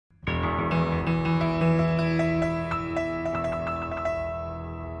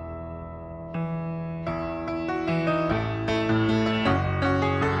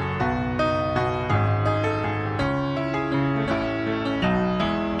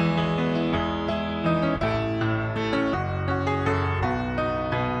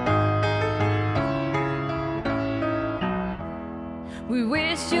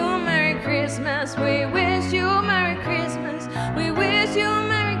Christmas. We wish you a Merry Christmas. We wish you a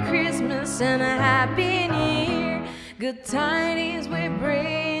Merry Christmas and a Happy New Year. Good tidings we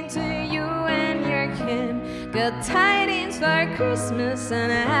bring to you and your kin. Good tidings for Christmas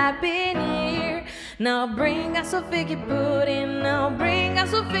and a Happy New Year. Now bring us a figgy pudding. Now bring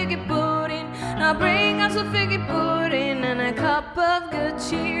us a figgy pudding. Now bring us a figgy pudding and a cup of good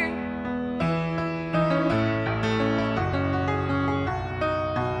cheer.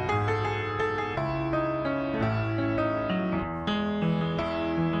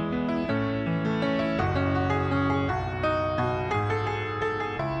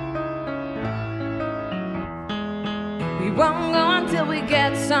 We won't go until we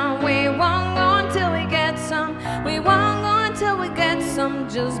get some. We won't go until we get some. We won't go until we get some.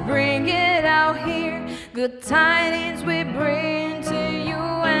 Just bring it out here. Good tidings we bring to you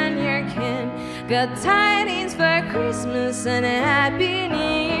and your kin. Good tidings for Christmas and a Happy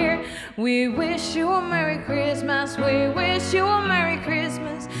New Year. We wish you a Merry Christmas. We wish you a Merry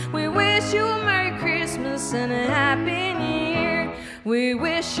Christmas. We wish you a Merry Christmas and a Happy New Year. We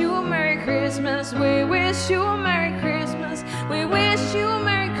wish you a Merry Christmas. We wish you a Merry Christmas. We wish you a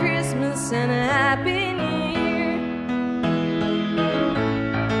Merry Christmas and a Happy New Year.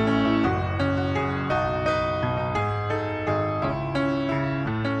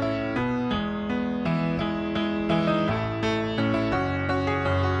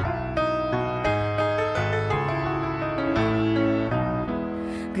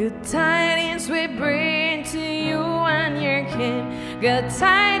 Good tidings we bring to you and your kin. Good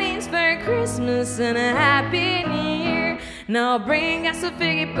tidings for Christmas and a Happy New Year. Now bring us a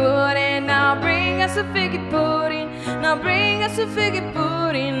figgy pudding. Now bring us a figgy pudding. Now bring us a figgy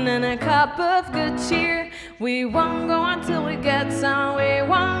pudding and a cup of good cheer. We won't go until we get some. We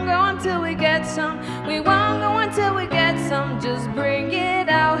won't go until we get some. We won't go until we get some. Just bring it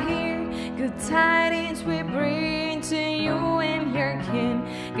out here. Good tidings we bring to you and your kin.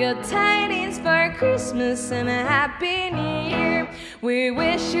 Good tidings for Christmas and a Happy New Year. We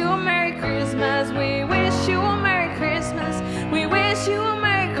wish you a Merry Christmas. We wish you a Merry Christmas. We wish you a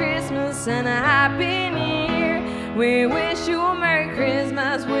Merry Christmas and a Happy New Year. We wish you a Merry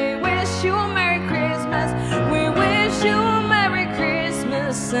Christmas. We wish you a Merry Christmas. We wish you a Merry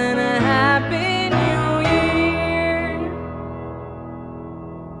Christmas and a Happy